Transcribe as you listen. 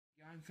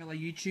Fellow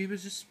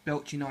YouTubers, just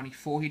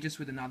Belchy94 here, just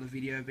with another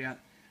video about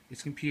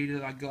this computer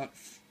that I got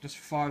just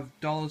for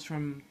 $5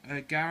 from a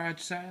garage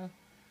sale.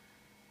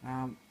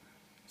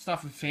 It's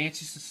nothing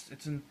fancy.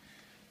 It's an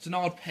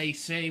old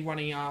PC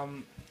running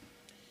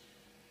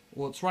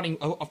well, it's running.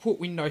 I put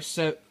Windows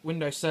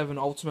 7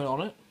 Ultimate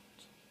on it,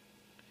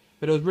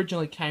 but it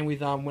originally came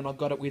with when I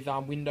got it with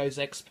Windows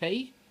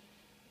XP,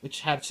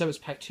 which had Service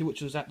Pack 2,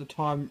 which was at the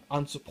time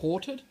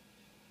unsupported.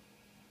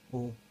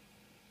 Well,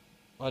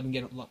 I didn't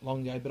get it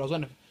long ago, but I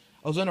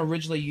was gonna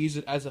originally use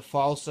it as a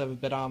file server,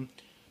 but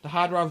the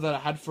hard drive that I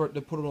had for it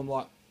to put it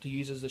on, to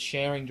use as a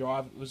sharing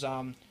drive, was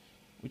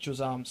which was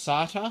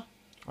SATA.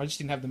 I just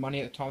didn't have the money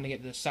at the time to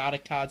get the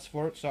SATA cards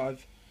for it, so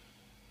I've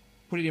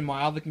put it in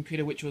my other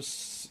computer, which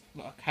was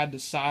had the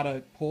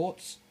SATA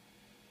ports.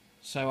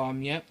 So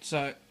yep.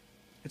 So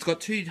it's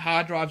got two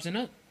hard drives in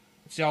it.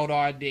 It's the old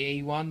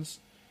IDE ones,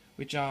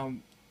 which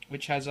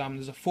has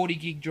there's a 40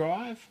 gig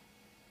drive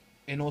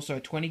and also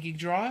a 20 gig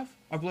drive.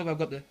 I believe I've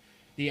got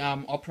the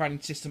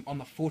operating system on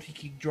the 40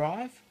 gig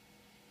drive,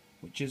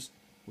 which was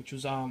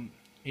the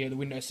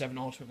Windows 7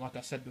 Ultimate, like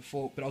I said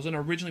before. But I was going to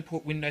originally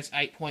put Windows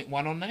 8.1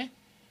 on there,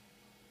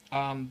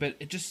 but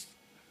it just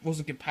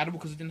wasn't compatible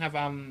because it didn't have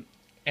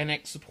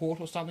NX support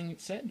or something,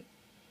 it said.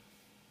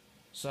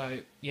 So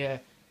yeah,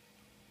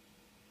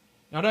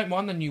 now, I don't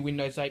mind the new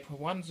Windows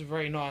 8.1. It's a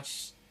very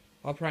nice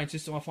operating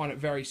system. I find it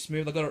very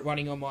smooth. I got it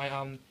running on my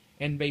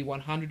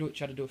NB100,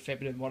 which I had to do a fair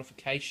bit of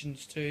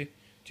modifications to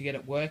get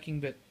it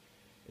working, but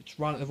it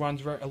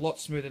runs a lot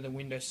smoother than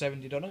Windows 7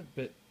 did on it.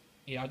 But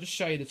yeah, I'll just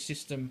show you what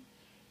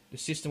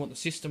the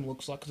system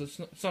looks like, because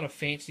it's not a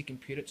fancy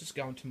computer. It's just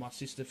going to my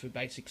sister for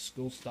basic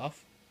school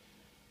stuff.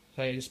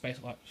 So yeah, just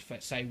basically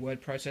say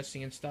word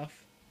processing and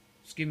stuff.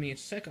 Just give me a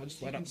sec. I'll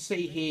just let up. You can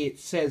see here, it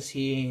says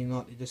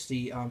here, just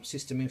the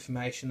system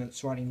information, that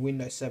it's running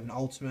Windows 7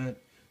 Ultimate,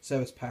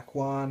 Service Pack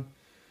 1.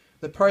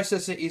 The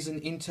processor is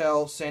an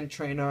Intel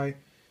Centrino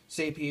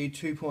CPU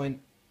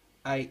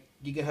 2.8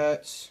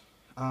 GHz.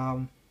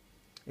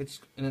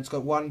 It's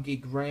got 1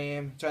 gig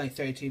RAM. It's only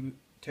 32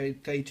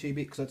 bit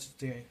because that's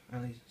the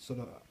only sort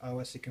of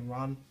OS it can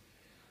run.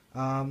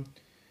 I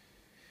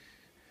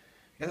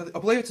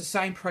believe it's the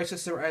same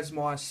processor as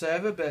my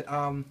server, but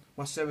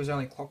my server's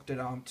only clocked at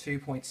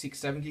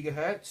 2.67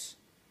 GHz.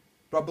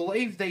 But I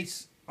believe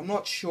these, I'm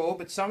not sure,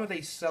 but some of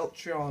these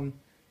Celeron's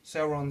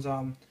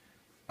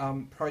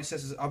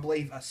processors, I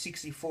believe, are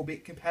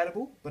 64-bit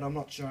compatible, but I'm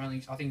not sure. I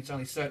think it's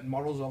only certain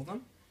models of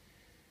them.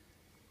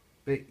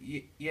 But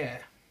yeah,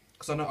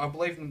 because I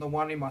believe the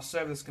one in my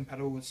server is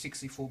compatible with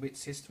 64-bit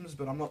systems,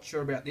 but I'm not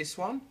sure about this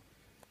one,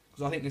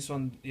 because I think this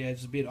one, yeah,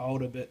 is a bit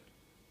older, but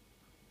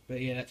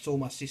yeah, that's all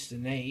my sister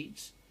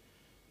needs.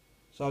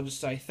 So I'll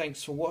just say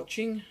thanks for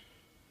watching.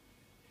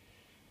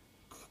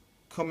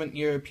 Comment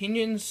your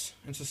opinions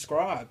and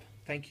subscribe.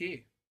 Thank you.